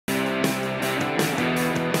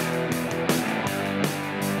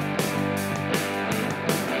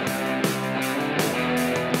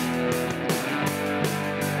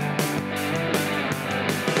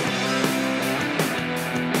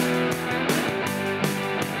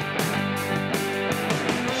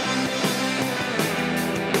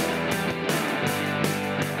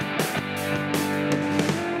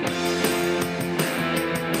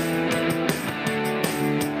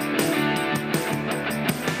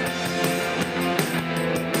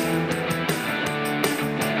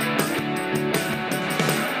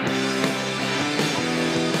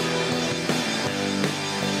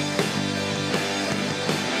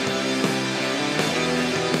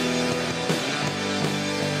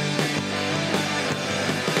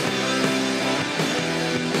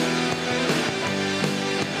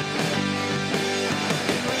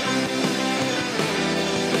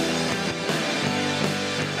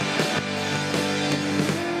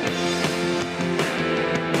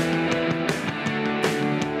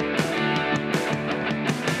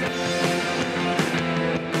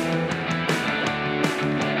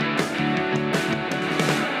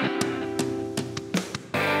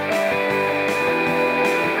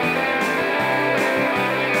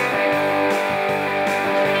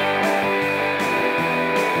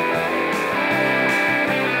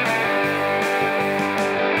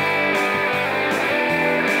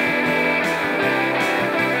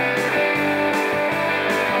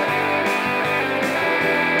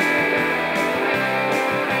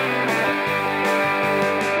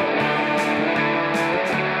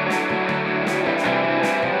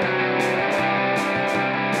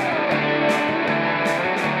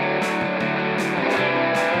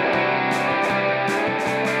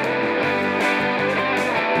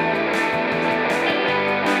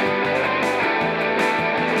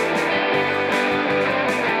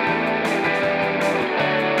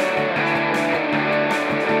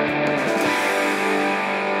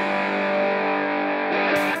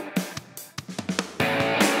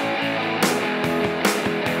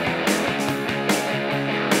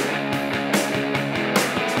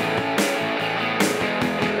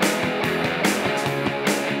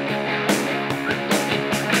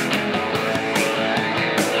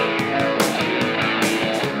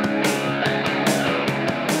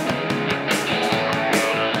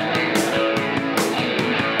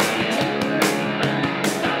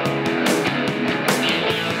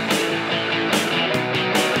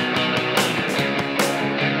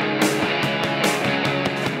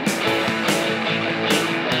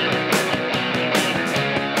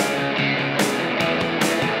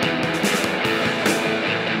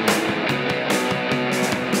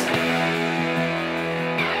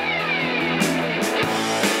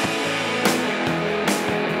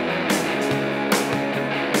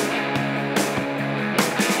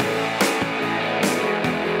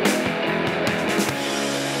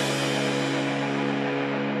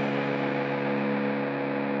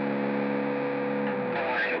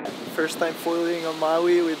first time foiling on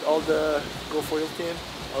Maui with all the Go Foil team.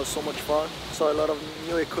 It was so much fun. Saw a lot of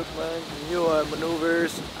new equipment, new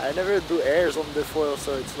maneuvers. I never do airs on the foil,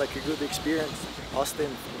 so it's like a good experience. Austin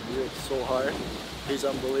did it so hard. He's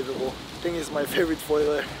unbelievable. I think he's my favorite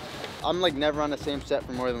foiler. I'm like never on the same set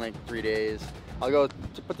for more than like 3 days. I'll go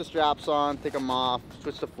to put the straps on, take them off,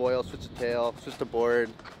 switch the foil, switch the tail, switch the board,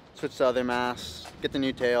 switch the other masts, get the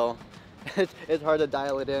new tail. It's hard to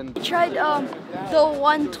dial it in. I tried the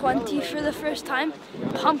 120 for the first time.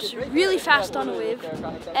 Pumps really fast on a wave,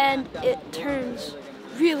 and it turns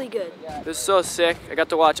really good. It was so sick. I got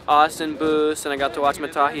to watch Austin boost, and I got to watch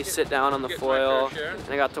Matahi sit down on the foil, and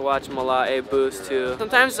I got to watch Malae boost too.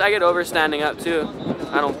 Sometimes I get over standing up too.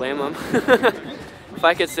 I don't blame them. If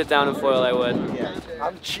I could sit down and foil, I would. Yeah,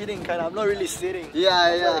 I'm cheating kind of. I'm not really sitting.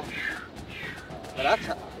 Yeah. But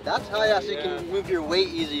that's how you actually can move your weight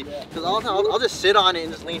easy. Because I'll just sit on it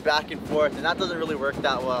and just lean back and forth, and that doesn't really work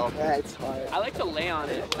that well. Yeah, it's hard. I like to lay on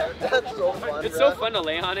it. That's so fun. It's so fun to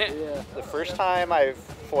lay on it. Yeah. The first time I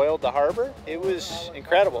foiled the harbor, it was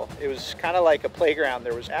incredible. It was kind of like a playground.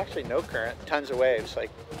 There was actually no current, tons of waves. Like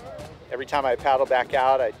every time I paddle back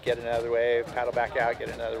out, I'd get another wave, paddle back out, get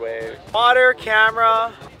another wave. Water,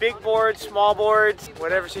 camera, big boards, small boards,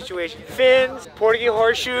 whatever situation. Fins, Portuguese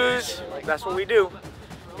horseshoes, that's what we do.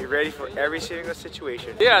 Be ready for every single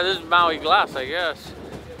situation. Yeah, this is Maui glass, I guess.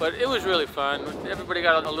 But it was really fun. Everybody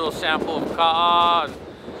got a little sample of ka'a,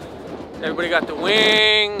 and everybody got to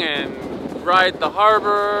wing and ride the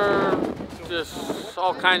harbor. Just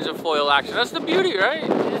all kinds of foil action. That's the beauty, right?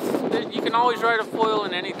 You can always ride a foil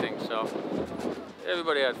in anything, so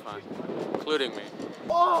everybody had fun, including me.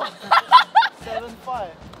 Oh! 7-5.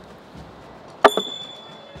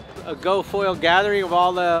 A Go Foil gathering of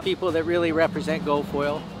all the people that really represent Go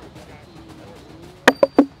Foil.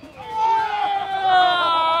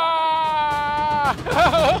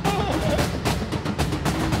 Ah!